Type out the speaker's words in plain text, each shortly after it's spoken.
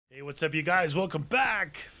Hey, what's up, you guys? Welcome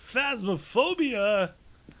back. Phasmophobia.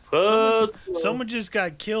 Someone just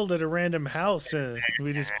got killed at a random house, and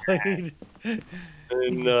we just played. I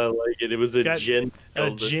did not like it. It was a djinn. A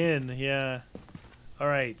djinn, yeah. All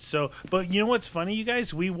right, so, but you know what's funny, you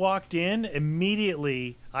guys? We walked in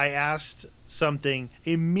immediately. I asked something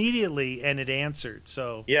immediately, and it answered.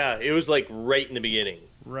 So yeah, it was like right in the beginning.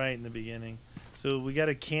 Right in the beginning. So we got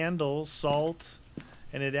a candle, salt,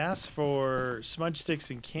 and it asks for smudge sticks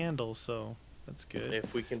and candles. So that's good.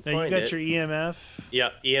 If we can now find it. You got your EMF. Yeah,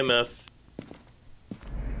 EMF.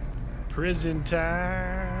 Prison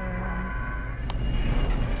time.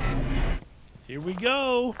 Here we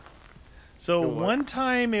go. So one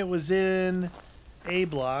time it was in A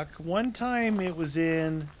block. One time it was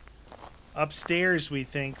in upstairs, we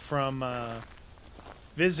think, from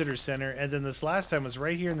visitor center. And then this last time was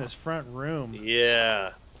right here in this front room.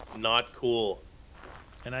 Yeah, not cool.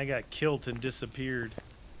 And I got killed and disappeared.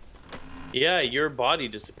 Yeah, your body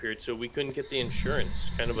disappeared, so we couldn't get the insurance.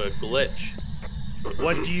 Kind of a glitch.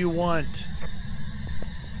 What do you want?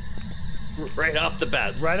 Right off the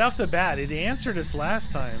bat. Right off the bat. It answered us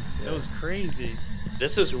last time. Yeah. That was crazy.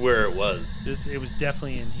 This is where it was. It was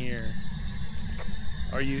definitely in here.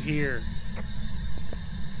 Are you here?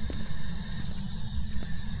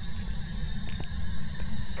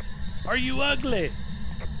 Are you ugly?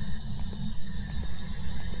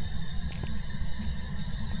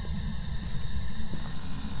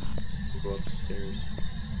 Go upstairs.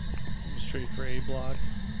 Straight for A block.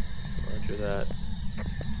 Roger that.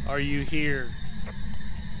 Are you here?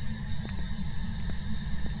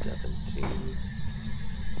 17.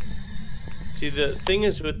 See, the thing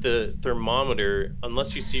is with the thermometer,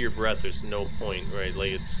 unless you see your breath, there's no point, right?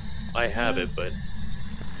 Like, I have it, but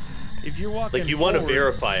if you're walking like, you forward, want to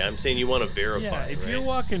verify. I'm saying you want to verify. Yeah, if right? you're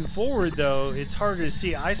walking forward, though, it's harder to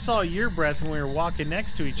see. I saw your breath when we were walking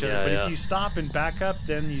next to each other, but if you stop and back up,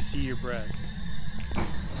 then you see your breath.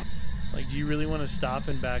 Like, do you really want to stop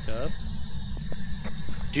and back up?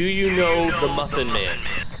 Do you know the Muffin Man?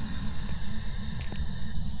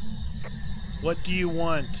 What do you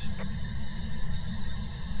want?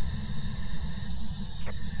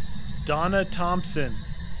 Donna Thompson.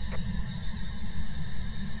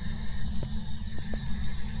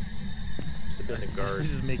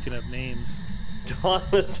 This is making up names.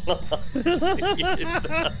 Donna Thompson.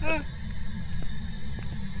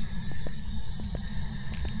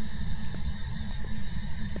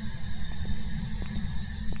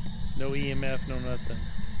 No EMF, no nothing.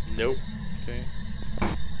 Nope. Okay.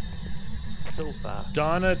 So far.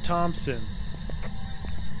 Donna Thompson.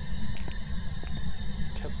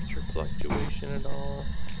 Temperature fluctuation and all.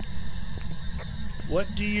 What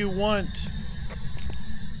do you want?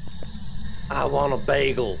 I want a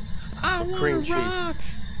bagel. I want cream a rock.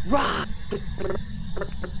 cheese. Rock.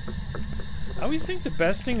 I always think the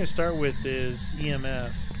best thing to start with is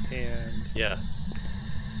EMF and yeah.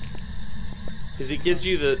 Because it gives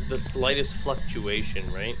you the slightest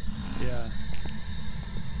fluctuation, right? Yeah.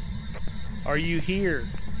 Are you here?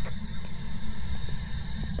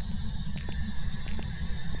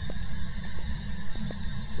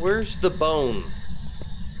 Where's the bone?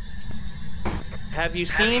 Have you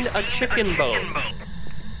seen a chicken bone?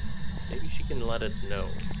 Maybe she can let us know.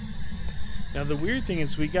 Now the weird thing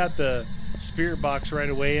is we got the spirit box right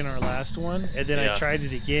away in our last one, and then I tried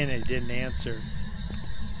it again and it didn't answer.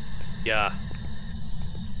 Yeah.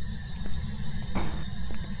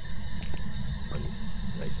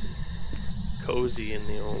 Nice and cozy in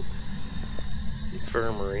the old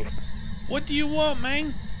infirmary. What do you want,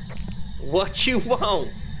 man? What you want?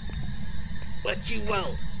 What you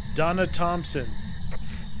want? Donna Thompson.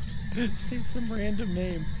 Say some random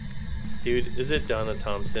name. Dude, is it Donna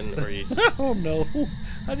Thompson or you? I don't know.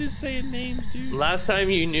 I'm just saying names, dude. Last time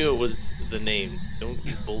you knew it was the name. Don't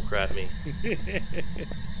you bullcrap me.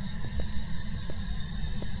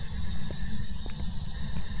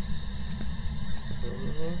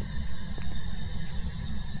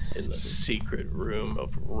 In the secret room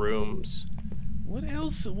of rooms. What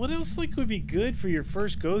else like would be good for your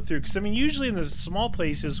first go through? Because I mean, usually in the small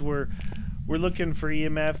places we're looking for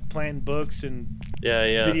EMF, planting books, and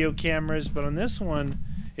video cameras. But on this one,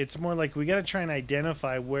 it's more like we got to try and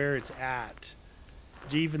identify where it's at,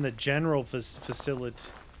 even the general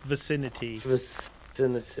vicinity.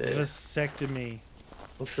 Vasectomy.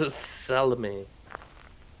 Vasectomy.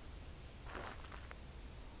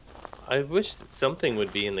 I wish that something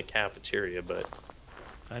would be in the cafeteria, but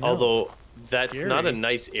although that's not a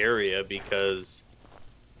nice area because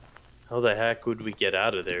how the heck would we get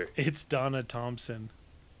out of there? It's Donna Thompson.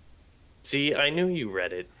 See, I knew you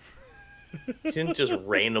read it. You didn't just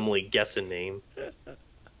randomly guess a name.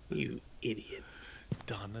 You idiot.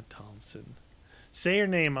 Donna Thompson. Say her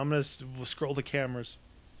name. I'm going to scroll the cameras.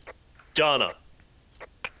 Donna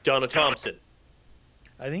Thompson.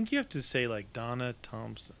 I think you have to say like Donna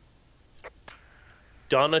Thompson.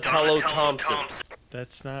 Donatello Thompson.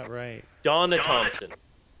 That's not right. Donna Thompson.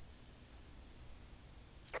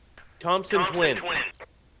 Thompson twins.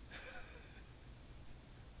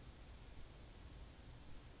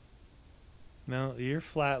 No, you're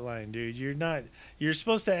flatline, dude. You're not. You're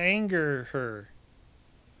supposed to anger her.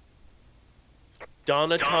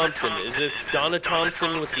 Donna Thompson. Is this Donna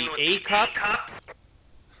Thompson with the A cups?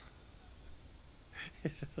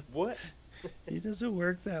 What? It doesn't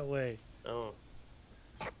work that way. Oh.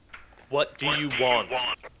 What do you want?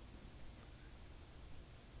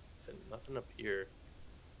 Nothing up here.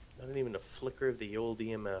 Not even a flicker of the old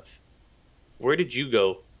EMF. Where did you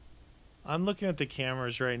go? I'm looking at the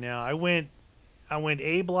cameras right now. I went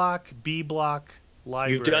A block, B block,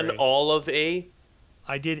 library. You've done all of A?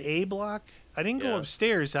 I did A block. I didn't go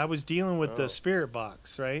upstairs. I was dealing with the spirit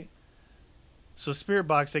box, right? So spirit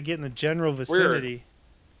box, I get in the general vicinity.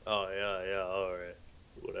 Oh, yeah, all right.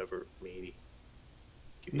 Whatever, maybe.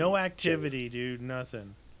 No activity, dude,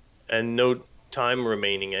 nothing. And no time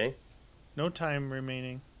remaining, eh? No time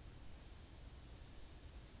remaining.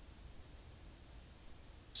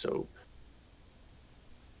 Soap.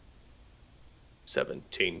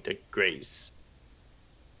 17 degrees.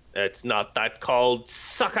 It's not that cold.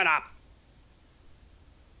 Suck it up!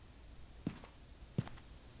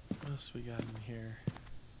 What else we got in here?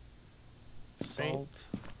 Salt.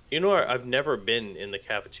 You know what? I've never been in the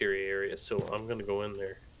cafeteria area, so I'm gonna go in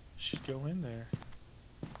there. Should go in there.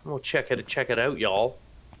 I'm gonna check it out, y'all.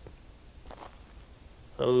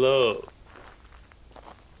 Hello.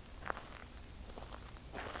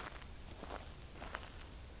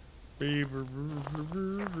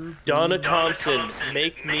 Donna Thompson,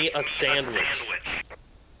 make me a sandwich.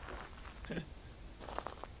 Not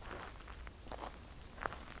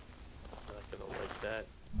gonna like that.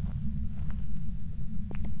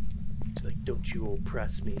 She's like, don't you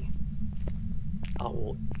oppress me. I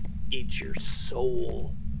will eat your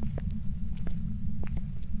soul.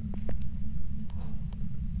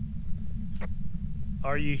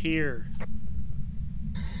 Are you here?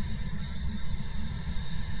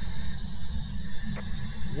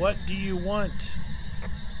 What do you want?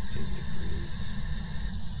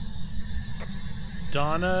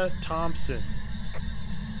 Donna Thompson.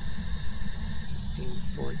 15,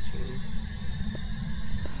 14.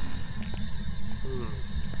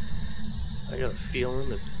 I got a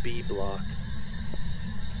feeling it's B block.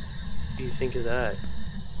 What do you think of that?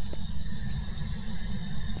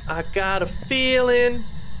 I got a feeling.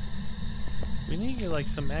 We need to get like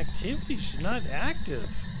some activity. She's not active.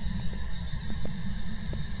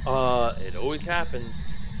 It always happens.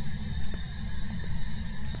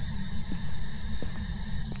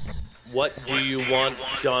 What do you want,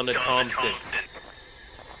 Donna Thompson?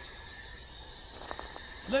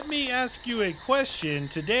 Let me ask you a question.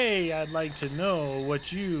 Today, I'd like to know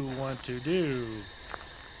what you want to do.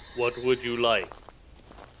 What would you like?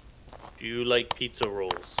 Do you like pizza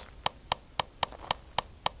rolls?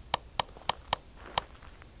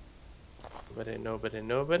 Nobody.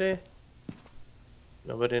 Nobody.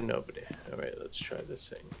 Alright, let's try this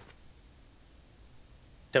thing.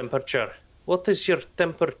 Temperature. What is your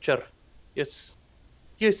temperature? Yes.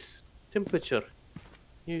 Temperature.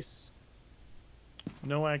 Yes.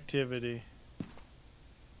 No activity.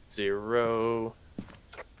 0.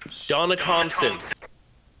 Donna Thompson.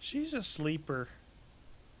 She's a sleeper.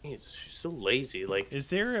 She's so lazy. Like, is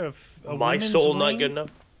there a my women's soul wing? not good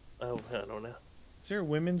enough? Oh, I don't know. Is there a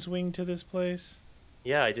women's wing to this place?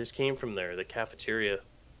 Yeah, I just came from there. The cafeteria.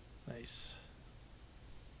 Nice.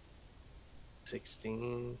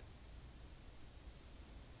 16.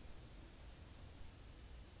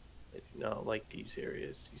 I do not like these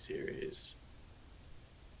areas.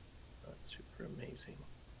 Not super amazing.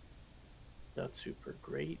 Not super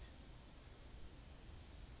great.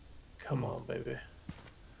 Come on, baby.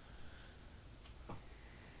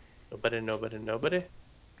 Nobody.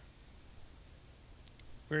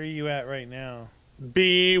 Where are you at right now?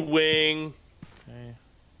 B wing. Okay.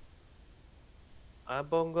 I'm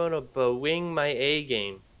gonna wing my A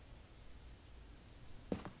game.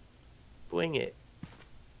 Wing it.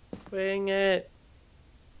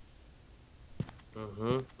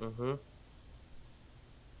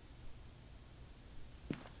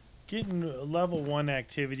 Getting level 1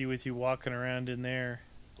 activity with you walking around in there.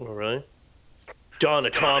 Oh, really? Donna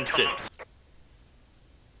Thompson.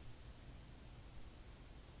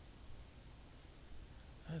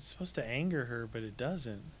 It's supposed to anger her, but it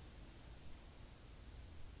doesn't.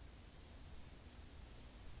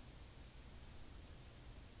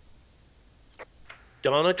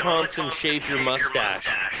 Donna Thompson, shave your mustache.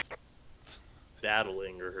 That'll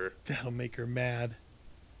anger her. That'll make her mad.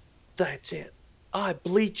 That's it. I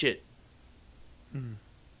bleach it.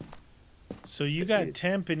 So you got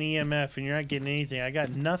temp and EMF and you're not getting anything. I got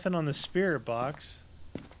nothing on the spirit box.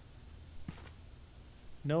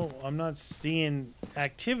 No, I'm not seeing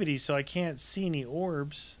activity, so I can't see any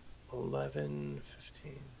orbs. 11,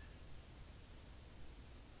 15.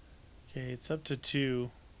 Okay, it's up to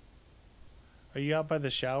 2. Are you out by the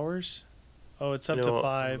showers? Oh, it's up to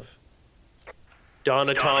 5.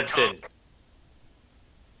 Donna Thompson.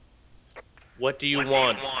 What do you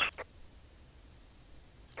want?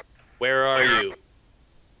 Where are you?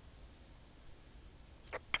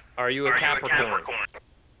 Are you a Capricorn?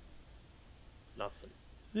 Nothing.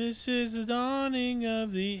 This is the dawning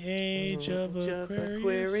of the age of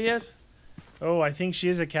Aquarius. Oh, I think she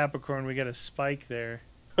is a Capricorn. We got a spike there.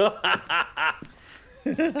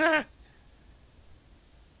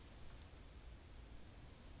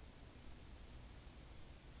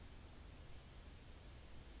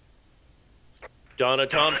 Donna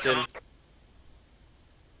Thompson.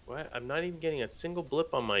 What? I'm not even getting a single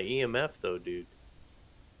blip on my EMF though, dude.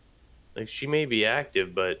 Like, she may be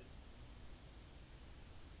active, but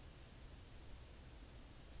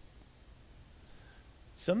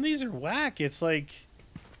some of these are whack. It's like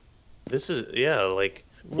this is like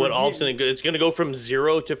what all it's gonna go from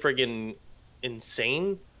 0 to friggin'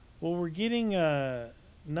 insane. Well, we're getting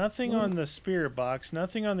nothing on the spirit box,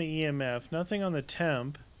 nothing on the EMF, nothing on the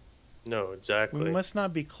temp. No, exactly. We must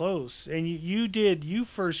not be close. And you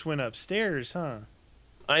first went upstairs, huh?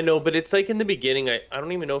 I know, but it's like in the beginning, I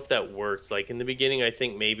don't even know if that works. Like in the beginning, I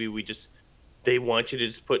think maybe they want you to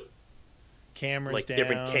just put cameras like down,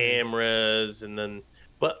 different cameras, and then.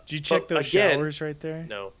 But did you check those showers right there?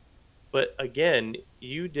 No, but again,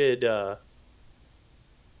 you did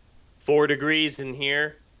 4 degrees in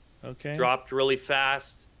here. Okay. Dropped really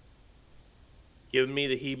fast. Giving me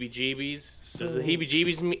the heebie-jeebies. So does the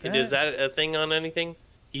heebie-jeebies is that a thing on anything?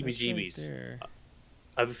 Heebie-jeebies. Right,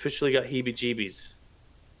 I've officially got heebie-jeebies.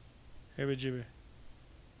 Heebie-jeebies.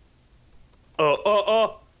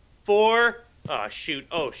 Oh, 4. Oh, shoot.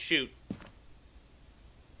 Oh, shoot.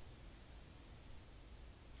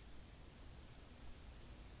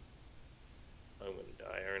 I'm going to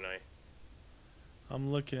die, aren't I?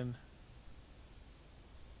 I'm looking.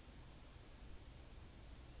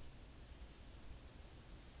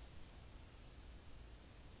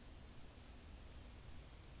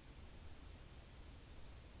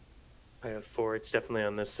 I have 4. It's definitely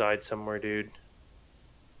on this side somewhere, dude.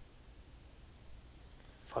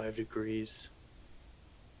 5 degrees.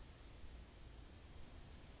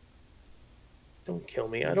 Don't kill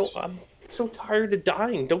me. I'm so tired of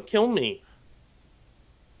dying. Don't kill me.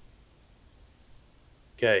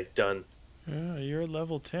 Okay, done. Yeah, you're at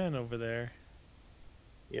level 10 over there.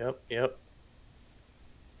 Yep.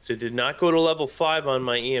 So it did not go to level 5 on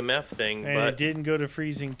my EMF thing, and but it didn't go to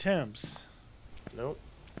freezing temps. Nope.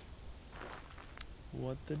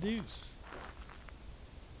 What the deuce?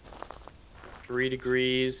 3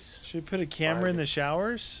 degrees. Should we put a camera in the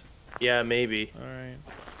showers? Yeah, maybe. All right.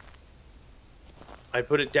 I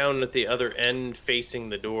put it down at the other end facing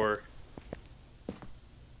the door.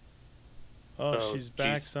 Oh, she's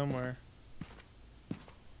back somewhere.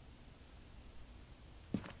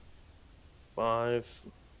 5.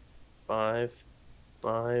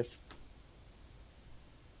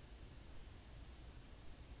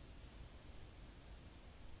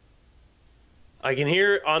 I can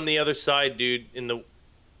hear on the other side, dude, in the...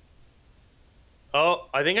 Oh,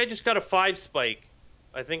 I think I just got a 5 spike.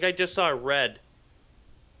 I think I just saw a red.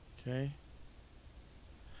 Okay.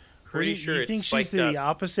 Pretty sure you think she's the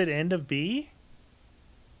opposite end of B?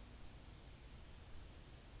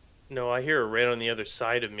 No, I hear a red on the other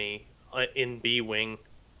side of me in B wing.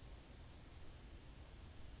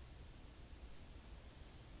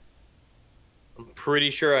 I'm pretty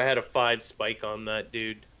sure I had a 5 spike on that,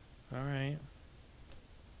 dude. All right.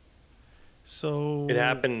 So it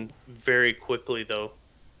happened very quickly, though.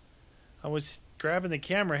 I was grabbing the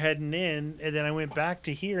camera heading in, and then I went back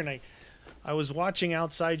to here, and I was watching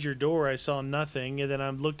outside your door. I saw nothing, and then I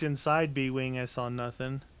looked inside B wing. I saw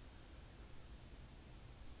nothing.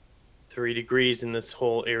 3 degrees in this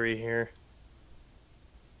whole area here.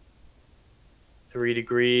 3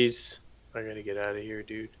 degrees. I gotta get out of here,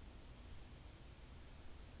 dude.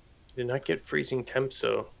 Did not get freezing temps,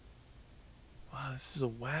 though. Wow, this is a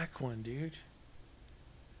whack one, dude.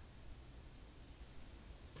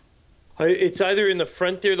 It's either in the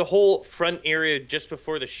front there, the whole front area just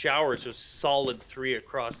before the showers was solid 3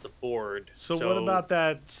 across the board. So what about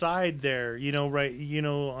that side there? You know, right? You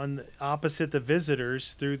know, on the opposite the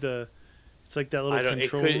visitors through the. It's like that little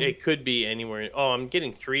control. It could be anywhere. Oh, I'm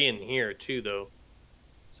getting 3 in here too, though.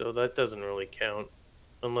 So that doesn't really count,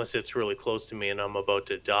 unless it's really close to me and I'm about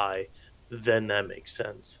to die. Then that makes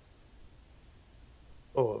sense.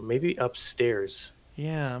 Oh, maybe upstairs.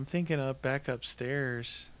 Yeah, I'm thinking of back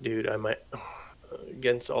upstairs. Dude, I might...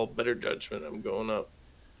 against all better judgment, I'm going up.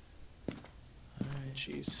 Alright.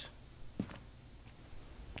 Jeez.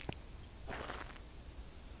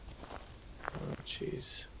 Oh,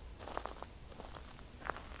 jeez.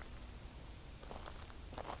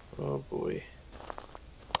 Oh, boy.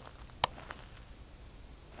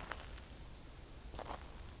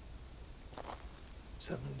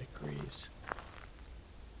 $7 degrees.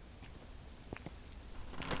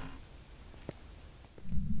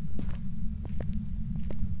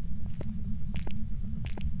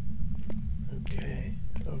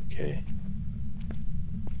 Okay.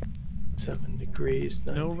 7 degrees.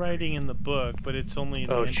 No writing in the book, but it's only in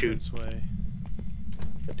the entranceway.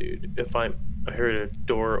 Dude, if I heard a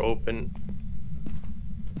door open.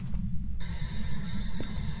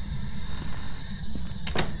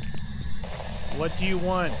 What do you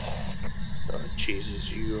want? Oh,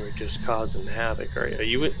 Jesus, you are just causing havoc, are you? Are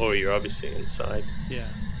you? Oh, you're obviously inside. Yeah.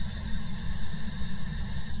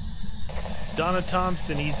 Donna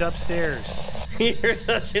Thompson, he's upstairs. You're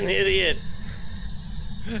such an idiot.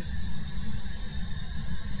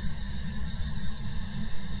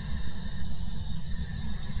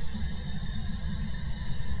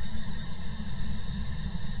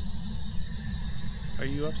 Are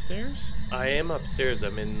you upstairs? I am upstairs.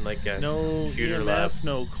 I'm in like a computer EMF, lab.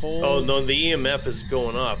 No cold. Oh, no, the EMF is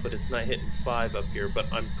going off, but it's not hitting 5 up here.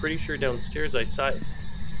 But I'm pretty sure downstairs I saw it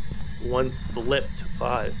once blip to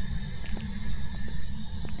 5.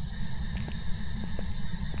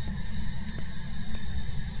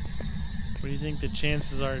 What do you think the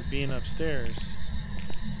chances are of being upstairs?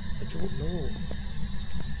 I don't know.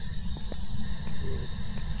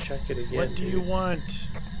 Check it again. What do you want?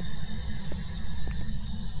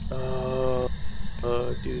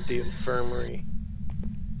 Dude, the infirmary.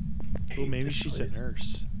 Oh, maybe she's a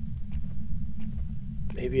nurse.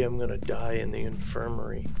 Maybe I'm gonna die in the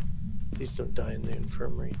infirmary. Please don't die in the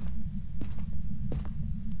infirmary.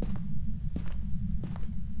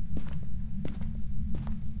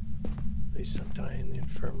 Please don't die in the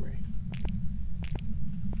infirmary.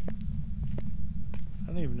 I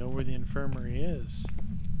don't even know where the infirmary is.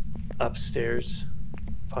 Upstairs.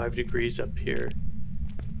 5 degrees up here.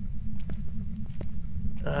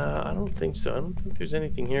 I don't think so. I don't think there's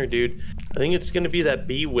anything here, dude. I think it's gonna be that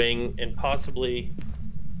B wing and possibly...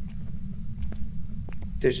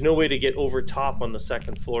 There's no way to get over top on the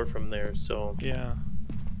 2nd floor from there, so... Yeah.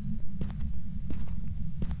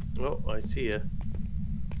 Oh, I see ya.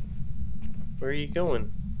 Where are you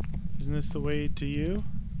going? Isn't this the way to you?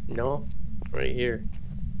 No, right here.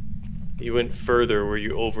 You went further where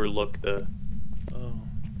you overlook the... Oh.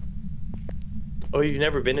 Oh, you've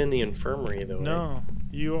never been in the infirmary, though, No. Right?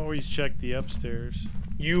 You always check the upstairs.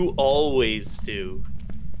 You always do.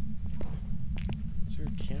 Is there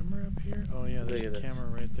a camera up here? Oh, yeah, there's a camera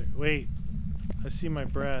right there. Wait. I see my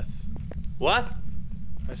breath. What?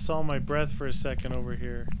 I saw my breath for a second over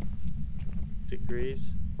here.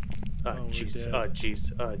 Degrees? Oh, jeez. Oh,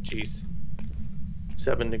 jeez. Oh, jeez.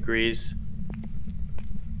 7 degrees.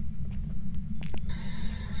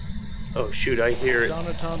 Oh, shoot, I hear it.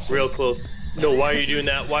 Donna Thompson. Real close. No, why are you doing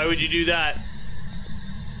that? Why would you do that?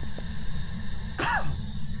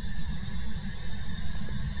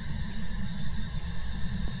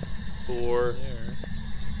 Four. There.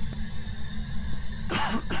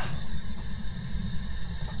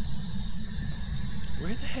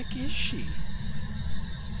 Where the heck is she?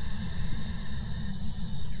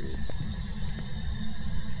 3.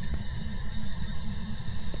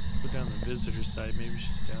 Go down the visitor side. Maybe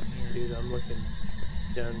she's down here. Dude, I'm looking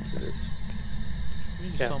down to this. I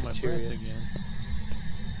just saw my breath again.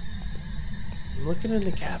 I'm looking in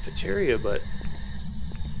the cafeteria, but...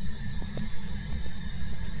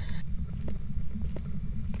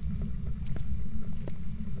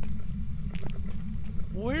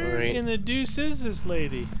 Where in the deuce is this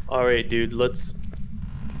lady? Alright, dude, let's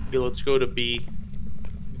go to B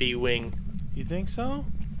wing. You think so?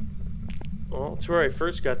 Well, that's where I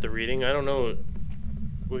first got the reading. I don't know.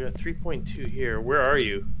 We got 3.2 here. Where are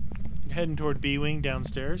you? Heading toward B wing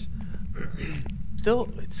downstairs.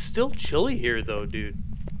 It's still chilly here though, dude.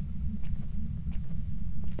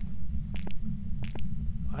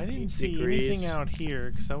 I didn't see anything out here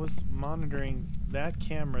because I was monitoring that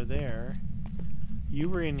camera there. You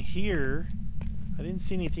were in here. I didn't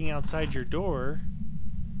see anything outside your door.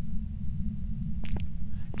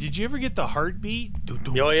 Did you ever get the heartbeat?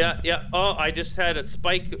 Oh, yeah, yeah. Oh, I just had a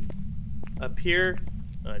spike up here.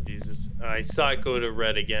 Oh, Jesus. I saw it go to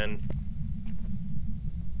red again.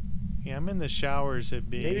 Yeah, I'm in the showers at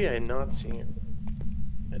B. Maybe I'm not seeing it.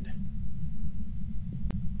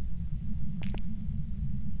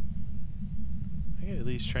 I gotta at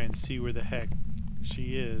least try and see where the heck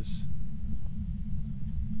she is.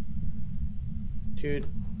 Dude.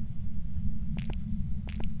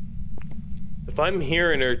 If I'm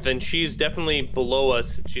hearing her, then she's definitely below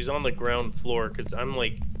us. She's on the ground floor, because I'm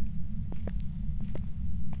like...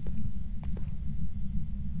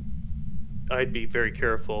 I'd be very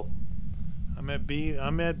careful. I'm at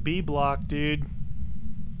B block, dude.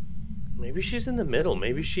 Maybe she's in the middle.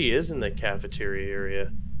 Maybe she is in the cafeteria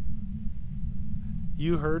area.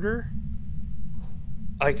 You heard her?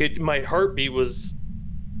 My heartbeat was...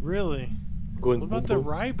 Really? Going... What about the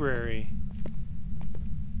library?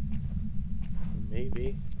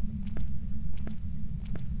 Maybe.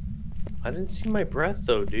 I didn't see my breath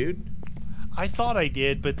though, dude. I thought I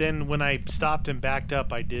did, but then when I stopped and backed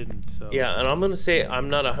up, I didn't. So yeah, and I'm gonna say I'm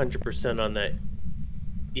not 100% on that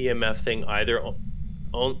EMF thing either.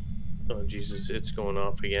 Oh, Jesus, it's going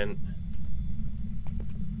off again.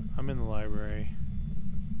 I'm in the library.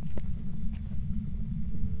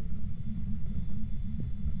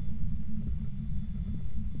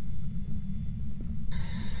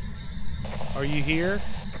 Are you here?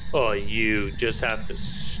 Oh, you just have to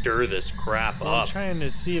stir this crap up. I'm trying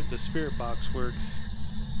to see if the spirit box works.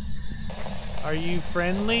 Are you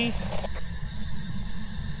friendly?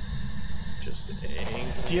 Just angry.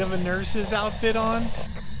 Do you have a nurse's outfit on?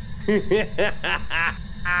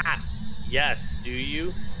 Yes, do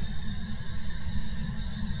you?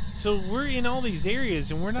 So we're in all these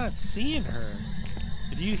areas and we're not seeing her.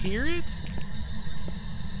 Do you hear it?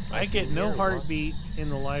 I get no heartbeat in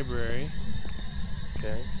the library.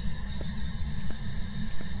 Okay.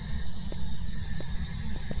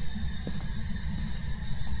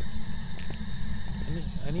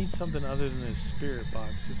 I need something other than this spirit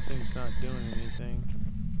box. This thing's not doing anything.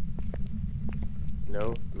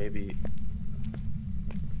 No, maybe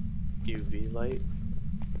UV light.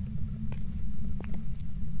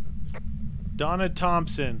 Donna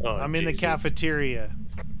Thompson. Oh, I'm in the cafeteria.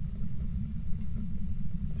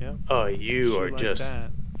 Yep. Oh, you are like just... that.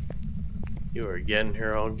 You are getting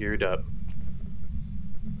her all geared up.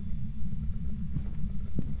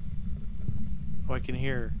 Oh, I can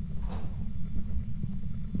hear her.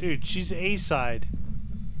 Dude, she's A-side.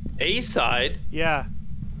 A-side? Yeah.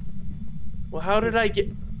 Well, how did I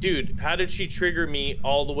get... Dude, how did she trigger me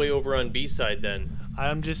all the way over on B-side then?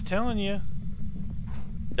 I'm just telling you.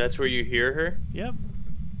 That's where you hear her? Yep.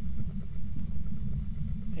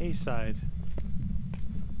 A-side.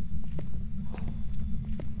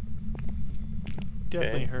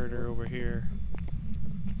 Definitely heard her over here.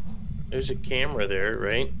 There's a camera there,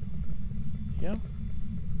 right? Yep.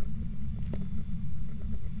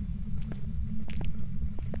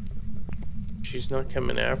 She's not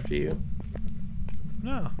coming after you?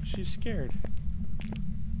 No, she's scared.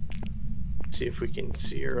 Let's see if we can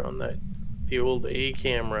see her on the old A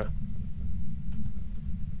camera.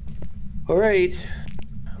 Alright.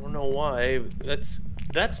 I don't know why.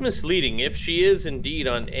 That's misleading. If she is indeed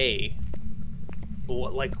on A,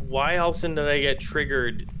 like, why all of a sudden did I get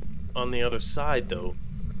triggered on the other side, though?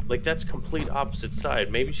 Like, that's complete opposite side.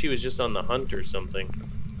 Maybe she was just on the hunt or something.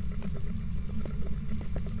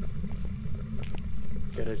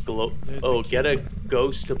 Get a glow... Oh, get a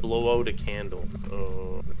ghost to blow out a candle.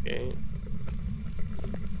 Oh, okay.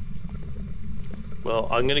 Well,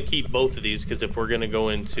 I'm gonna keep both of these, because if we're gonna go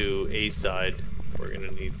into A side, we're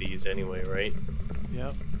gonna need these anyway, right?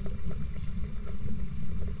 Yep.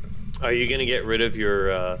 Are you gonna get rid of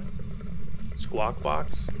your squawk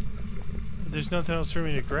box? There's nothing else for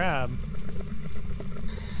me to grab.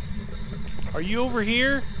 Are you over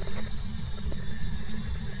here?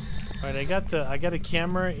 All right, I got a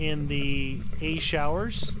camera in the A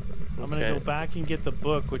showers. I'm gonna go back and get the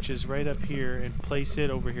book, which is right up here, and place it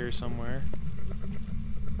over here somewhere.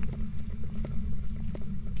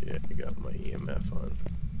 Okay, I got my EMF on.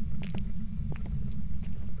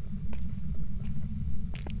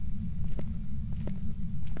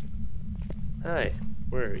 Hi,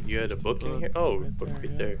 where? You had a book in here? Oh, right book there,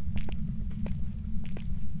 right yeah. there.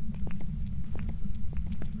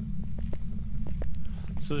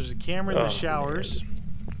 So there's a camera in the showers. Man.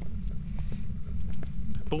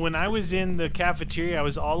 But when I was in the cafeteria, I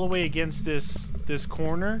was all the way against this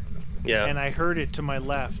corner. Yeah. And I heard it to my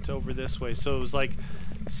left over this way. So it was like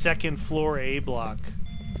second floor A block.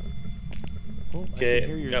 Oh, okay, I can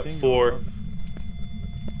hear your got thing 4.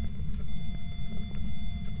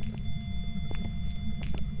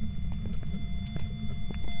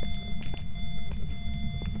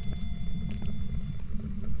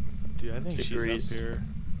 Dude, I think she's up here.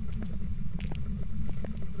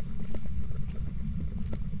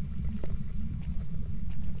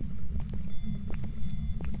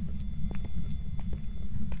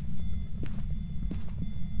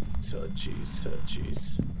 Oh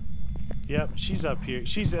jeez. Yep, she's up here.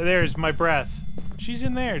 There's my breath. She's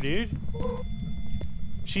in there, dude.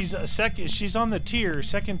 She's she's on the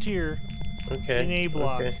second tier. Okay. In A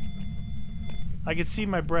block. Okay. I could see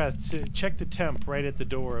my breath. So check the temp right at the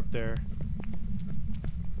door up there.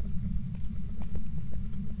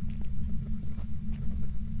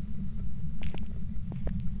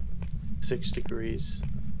 .6 degrees.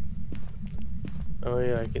 Oh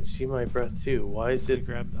yeah, I can see my breath too. Why is it?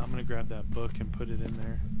 I'm gonna grab that book and put it in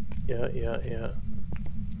there. Yeah.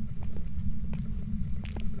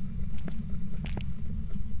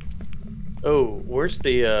 Oh, where's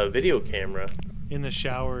the video camera? In the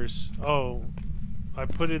showers. Oh, I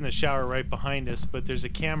put it in the shower right behind us, but there's a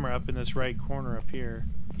camera up in this right corner up here.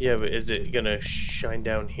 Yeah, but is it gonna shine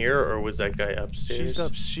down here, or was that guy upstairs?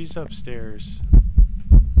 She's upstairs.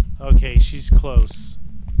 Okay, she's close.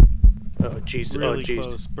 Oh jeez, really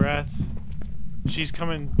close. Breath. She's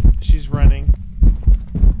coming. She's running.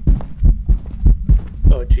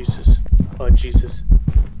 Oh Jesus. Oh Jesus.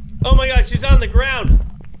 Oh my God, she's on the ground.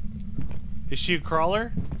 Is she a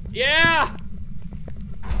crawler? Yeah.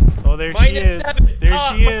 Oh, there she is. -7. There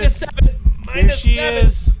she is. -7. There she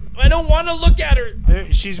is. I don't want to look at her.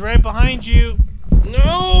 There, she's right behind you.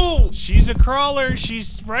 No. She's a crawler.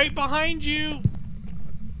 She's right behind you.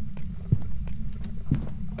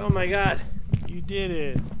 Oh my God. You did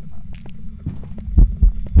it.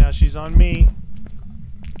 Now she's on me.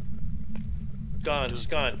 Gone. She's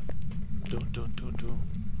gone. Don't.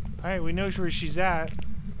 Alright, we know where she's at.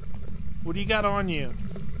 What do you got on you?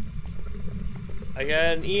 I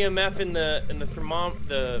got an EMF in the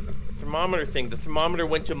thermometer thing. The thermometer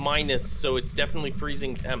went to minus, so it's definitely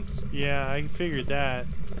freezing temps. Yeah, I figured that.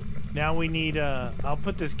 Now we need I'll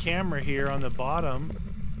put this camera here on the bottom.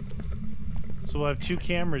 So we'll have 2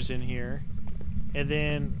 cameras in here, and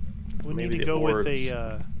then we need to go with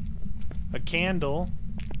a candle.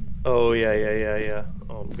 Oh yeah.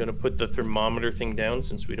 Oh, I'm gonna put the thermometer thing down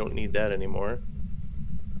since we don't need that anymore.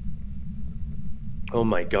 Oh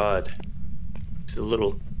my God, she's a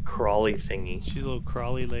little crawly thingy. She's a little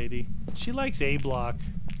crawly lady. She likes A block.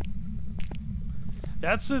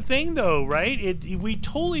 That's the thing, though, right? We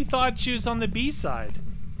totally thought she was on the B side.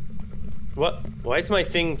 What? Why is my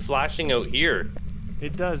thing flashing out here?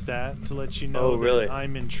 It does that to let you know that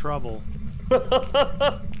I'm in trouble.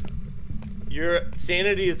 Your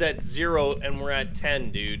sanity is at 0 and we're at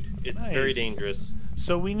 10, dude. It's nice. Very dangerous.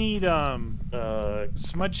 So we need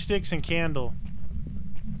smudge sticks and candle.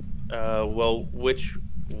 Well, which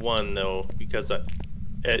one though? Because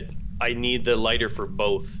I need the lighter for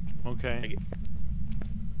both. Okay.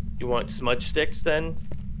 You want smudge sticks then?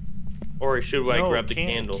 Or should I grab the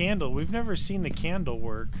candle? Candle. We've never seen the candle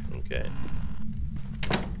work. Okay.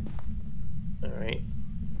 Alright.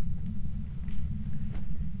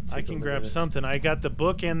 I can grab something. I got the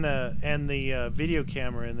book and the video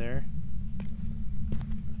camera in there.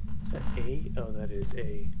 Is that A? Oh, that is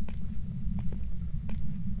A.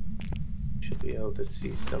 Should be able to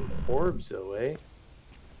see some orbs though, eh?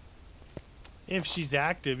 If she's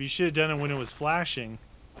active, you should have done it when it was flashing.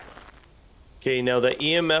 Okay, now the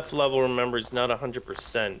EMF level, remember, is not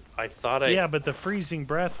 100%. I thought Yeah, but the freezing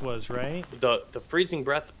breath was, right? The freezing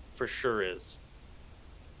breath for sure is.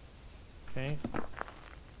 Okay.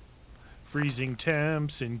 Freezing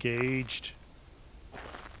temps engaged.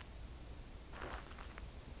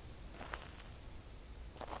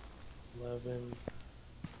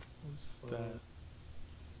 What's that?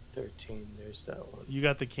 13, there's that one. You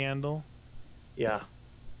got the candle? Yeah.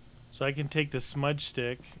 So I can take the smudge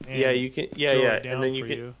stick and you can and then you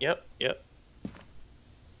can you. Yep.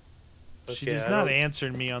 She does not answer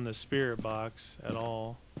me on the spirit box at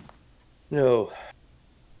all. No.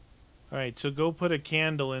 Alright, so go put a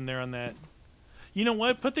candle in there on that. You know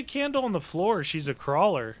what? Put the candle on the floor. She's a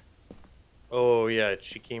crawler. Oh yeah,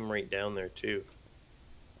 she came right down there too.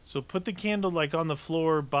 So put the candle like on the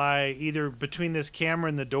floor by either between this camera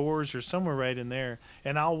and the doors or somewhere right in there.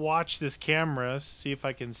 And I'll watch this camera, see if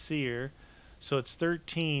I can see her. So it's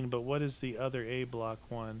 13, but what is the other A block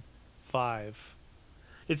one? 5.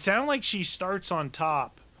 It sounded like she starts on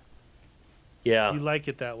top. Yeah. You like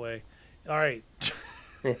it that way. All right.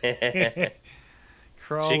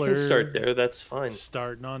 Crawler. She can start there. That's fine.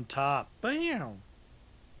 Starting on top. Bam.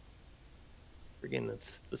 Again,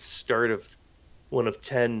 that's the start of one of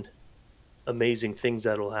 10 amazing things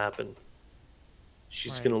that'll happen.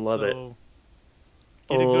 She's going to love it.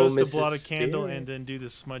 Get a ghost to blow out a candle and then do the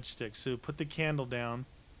smudge stick. So put the candle down,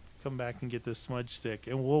 come back and get the smudge stick,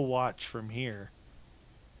 and we'll watch from here.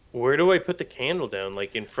 Where do I put the candle down?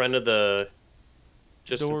 Like in front of the...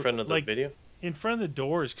 Just door, in front of the video? In front of the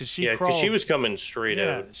doors, because she crawled. Yeah, because she was coming straight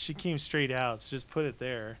out. Yeah, she came straight out, so just put it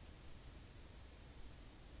there.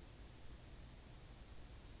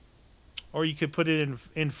 Or you could put it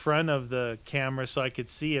in front of the camera so I could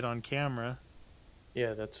see it on camera.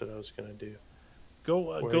 Yeah, that's what I was going to do. Go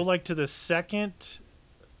like to the second...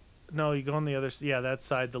 No, you go on the other... Yeah, that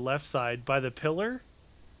side, the left side, by the pillar.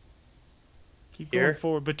 Keep going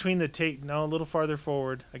forward. Between the tape... No, a little farther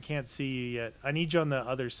forward. I can't see you yet. I need you on the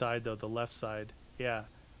other side, though, the left side. Yeah.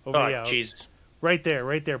 Over, yeah. Jesus. Right there,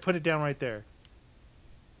 right there. Put it down right there.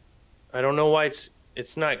 I don't know why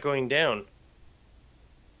it's not going down.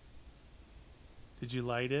 Did you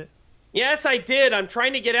light it? Yes, I did. I'm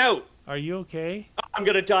trying to get out. Are you okay? I'm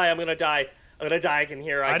going to die. I'm going to die. I'm going to die. I can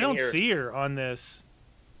hear her. I don't see her on this.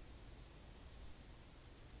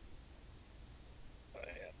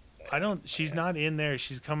 I don't... She's not in there.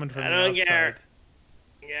 She's coming from the outside. I don't get her.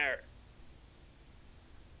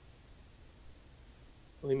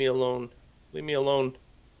 Leave me alone. Leave me alone.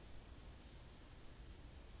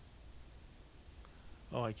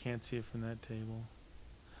 Oh, I can't see it from that table.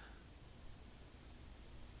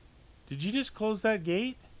 Did you just close that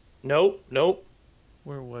gate? Nope, nope.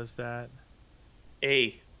 Where was that?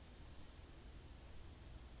 A.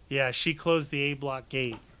 Yeah, she closed the A block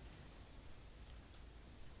gate.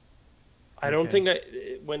 I don't think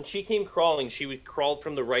when she came crawling, she crawled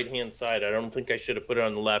from the right-hand side. I don't think I should have put it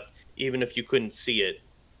on the left, even if you couldn't see it.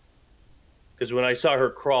 Because when I saw her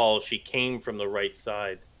crawl, she came from the right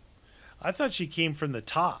side. I thought she came from the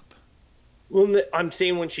top. Well, I'm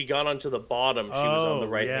saying when she got onto the bottom, she was on the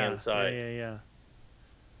right-hand side. Yeah.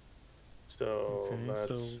 So, okay,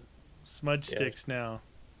 so smudge sticks now.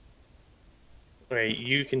 All right,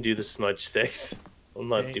 you can do the smudge sticks. I'm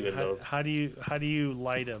not doing those. How do you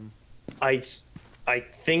light them? I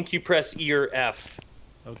think you press E or F.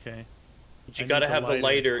 Okay. But you gotta have the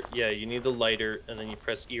lighter. Yeah, you need the lighter, and then you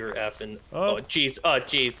press E or F, and oh jeez,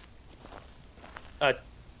 jeez.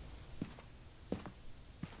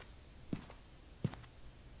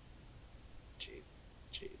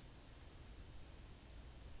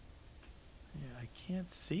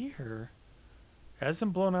 Can't see her.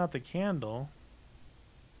 Hasn't blown out the candle.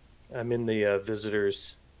 I'm in the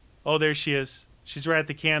visitors. Oh, there she is. She's right at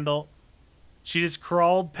the candle. She just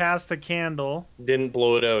crawled past the candle. Didn't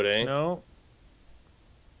blow it out, eh? No.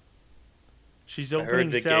 She's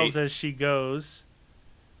opening cells as she goes.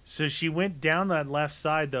 So she went down that left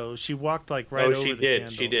side, though. She walked like right over the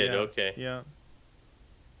candle. She did. Yeah. Okay. Yeah.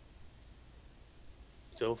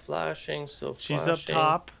 Still flashing. Still flashing. She's up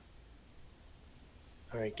top.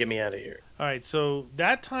 All right, get me out of here. All right, so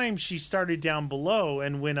that time she started down below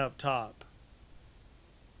and went up top.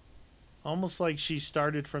 Almost like she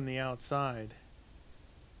started from the outside.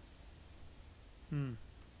 I'm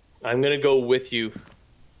going to go with you.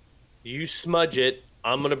 You smudge it.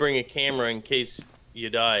 I'm going to bring a camera in case you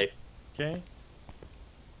die. Okay.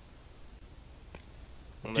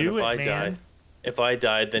 And then if I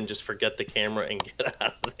died, then just forget the camera and get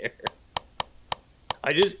out of there.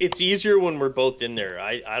 It's easier when we're both in there.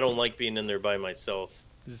 I don't like being in there by myself.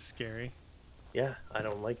 This is scary. Yeah, I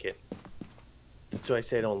don't like it. That's why I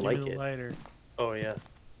say I don't like it. Lighter. Oh, yeah.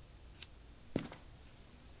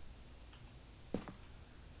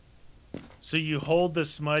 So you hold the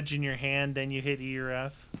smudge in your hand, then you hit E or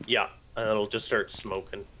F? Yeah, and it'll just start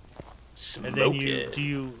smoking. And then do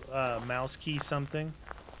you mouse key something?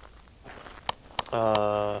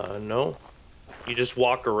 No. You just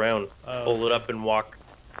walk around, pull it up and walk.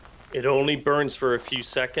 It only burns for a few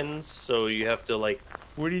seconds, so you have to like...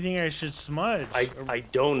 Where do you think I should smudge? I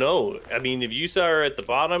don't know. I mean, if you saw her at the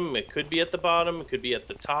bottom, it could be at the bottom, it could be at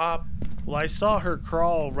the top. Well, I saw her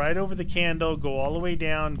crawl right over the candle, go all the way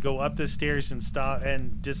down, go up the stairs and stop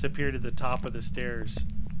and disappear to the top of the stairs.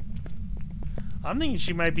 I'm thinking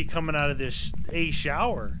she might be coming out of this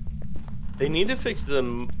shower. They need to fix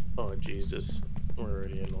them. Oh, Jesus. We're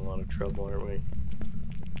already in a lot of trouble, aren't we?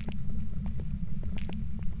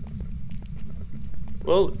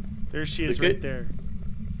 Well, there she is right there.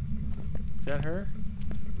 Is that her?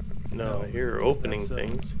 No, I hear her opening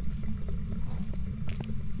things.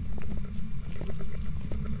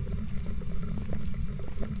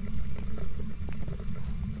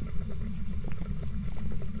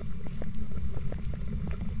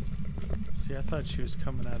 I thought she was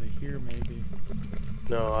coming out of here, maybe.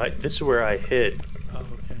 No, this is where I hid. Oh,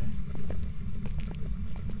 okay.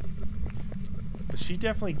 But she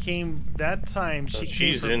definitely came that time.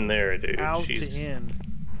 She's in there, dude. Out she's to in.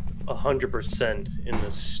 100% in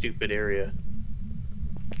this stupid area.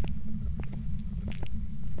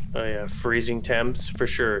 Oh yeah, freezing temps for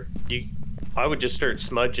sure. I would just start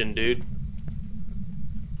smudging, dude.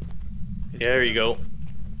 Yeah, there you go.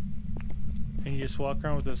 And you just walk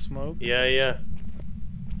around with the smoke? Yeah, yeah.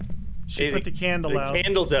 She put the candle out. The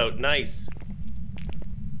candle's out. Nice.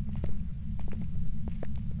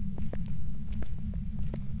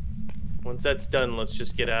 Once that's done, let's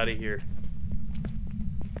just get out of here.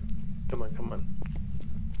 Come on, come on.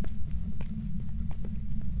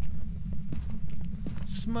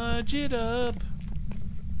 Smudge it up.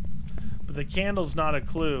 But the candle's not a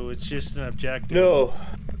clue. It's just an objective. No.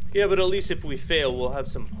 Yeah, but at least if we fail, we'll have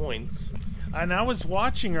some points. And I was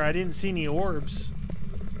watching her. I didn't see any orbs.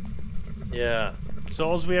 Yeah. So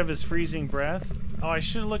all we have is freezing breath. Oh, I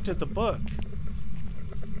should have looked at the book.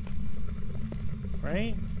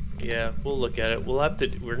 Right? Yeah, we'll look at it.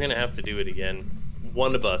 We're gonna have to do it again.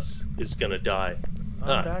 One of us is gonna die.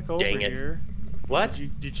 I'm back over here. What?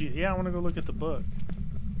 Did you? Yeah, I want to go look at the book.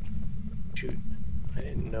 Shoot, I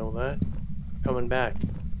didn't know that. Coming back.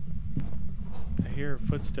 I hear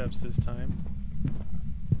footsteps this time.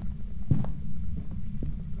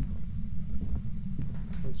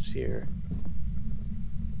 What's here?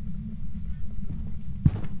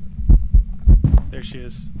 There she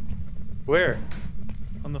is. Where?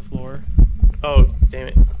 On the floor. Oh, damn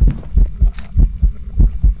it.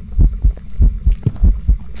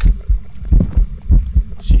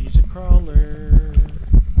 She's a crawler.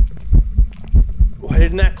 Why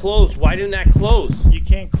didn't that close? Why didn't that close? You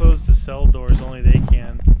can't close the cell doors, only they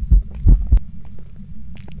can.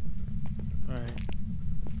 Alright.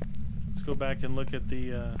 Let's go back and look at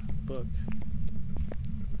the book.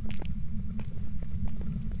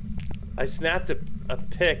 I snapped a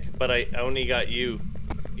pic, but I only got you.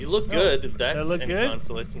 You look good, if that's look good?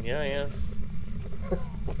 consolation. Yeah, yeah.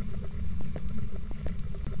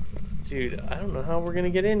 Dude, I don't know how we're gonna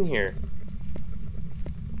get in here.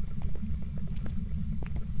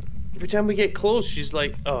 Every time we get close, she's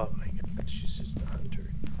like, oh my god, she's just a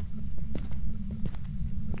hunter.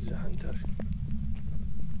 She's a hunter.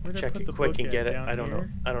 Check it quick and get it. I don't know.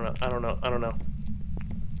 I don't know. I don't know. I don't know.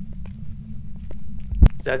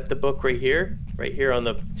 Is that the book right here? Right here on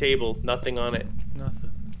the table. Nothing on it. Nothing.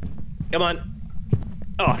 Come on.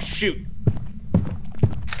 Oh, shoot.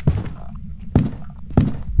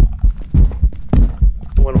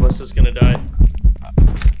 One of us is gonna die.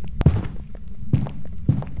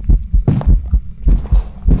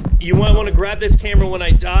 You want to grab this camera when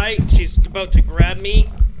I die? She's about to grab me.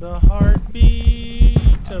 The heartbeat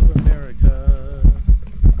of America.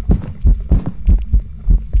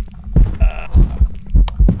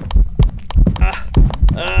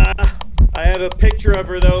 I have a picture of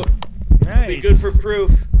her though. Nice. Be good for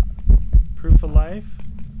proof. Proof of life.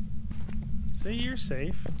 Say you're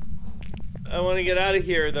safe. I want to get out of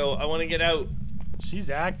here though. I want to get out. She's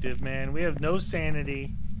active, man. We have no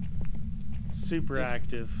sanity. Super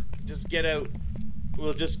active. Just get out.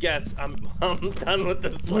 We'll just guess. I'm done with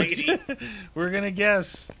this lady. We're gonna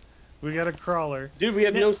guess. We got a crawler. Dude, we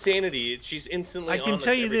have no sanity. She's instantly I can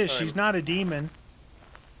tell you this, she's not a demon.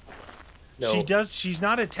 No. She's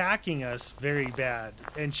not attacking us very bad,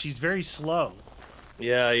 and she's very slow.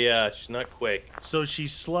 Yeah, yeah, she's not quick. So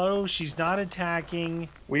she's slow, she's not attacking.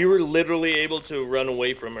 We were literally able to run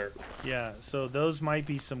away from her. Yeah, so those might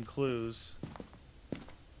be some clues.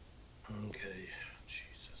 Okay,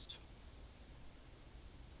 Jesus.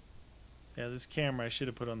 Yeah, this camera I should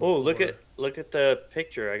have put on the floor. Oh, look at the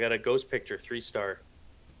picture. I got a ghost picture, 3-star.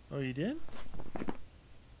 Oh, you did?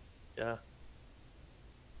 Yeah.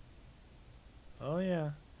 Oh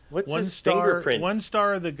yeah. What's his fingerprints? 1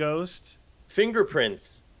 star of the ghost.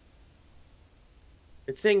 Fingerprints.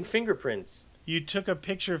 It's saying fingerprints. You took a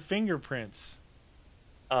picture of fingerprints.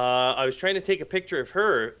 I was trying to take a picture of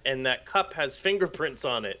her, and that cup has fingerprints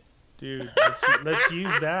on it. Dude, let's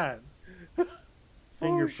use that.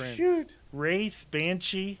 Fingerprints. Oh, shoot. Wraith,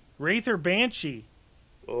 Banshee. Wraith or Banshee?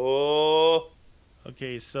 Oh.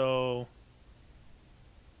 Okay, so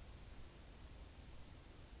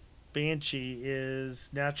Banshee is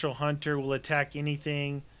natural hunter, will attack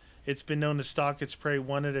anything. It's been known to stalk its prey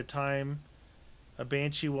one at a time. A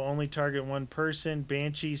Banshee will only target one person.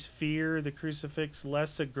 Banshees fear the crucifix,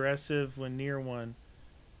 less aggressive when near one.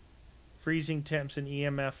 Freezing temps and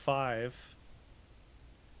EMF 5.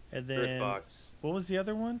 And then Box. What was the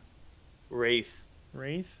other one? Wraith.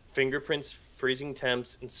 Wraith? Fingerprints, freezing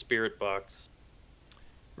temps, and spirit box.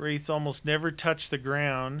 Wraiths almost never touch the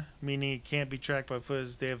ground, meaning it can't be tracked by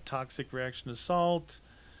foot. They have toxic reaction to salt.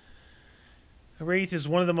 A Wraith is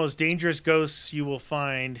one of the most dangerous ghosts you will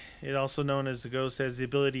find. It also known as the ghost has the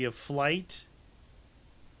ability of flight.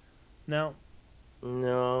 No.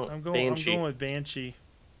 I'm going with Banshee.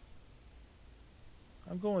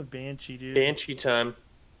 I'm going with Banshee, dude. Banshee time.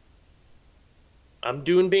 I'm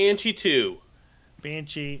doing Banshee too.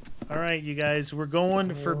 Banshee. All right, you guys, we're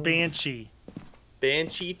going for Banshee.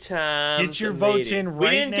 Banshee time. Get your votes in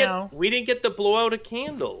right now. We didn't get to blow out a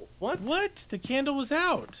candle. What? What? The candle was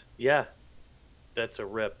out. Yeah. That's a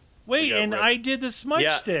rip. Wait, and I did the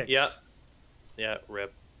smudge sticks. Yeah,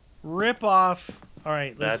 rip. Rip off. All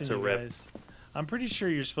right, listen, That's a you rip. guys. I'm pretty sure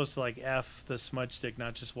you're supposed to, like, F the smudge stick,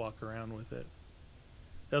 not just walk around with it.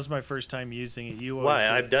 That was my first time using it. You always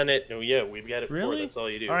I've done it. Oh, yeah, we've got it before. That's all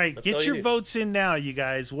you do. All right, get your votes in now, you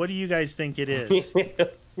guys. What do you guys think it is?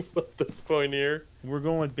 At this point here. We're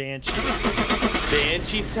going with Banshee.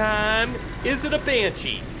 Banshee time. Is it a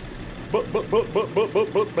Banshee?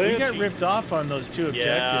 Banshee. We got ripped off on those two objectives.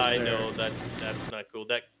 Yeah, I know. That's not cool.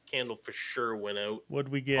 That candle for sure went out. What'd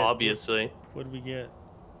we get? Obviously. What'd we get?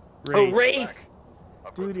 Wraith. A Wraith!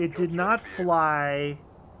 Dude, it did not fly.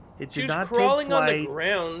 It did not take crawling flight. On the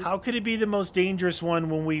ground. How could it be the most dangerous one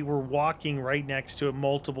when we were walking right next to it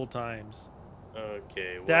multiple times?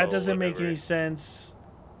 Okay, well, that doesn't make any sense.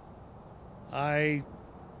 I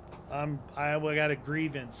got a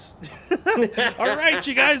grievance. All right,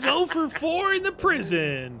 you guys, 0 for 4 in the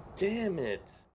prison. Damn it.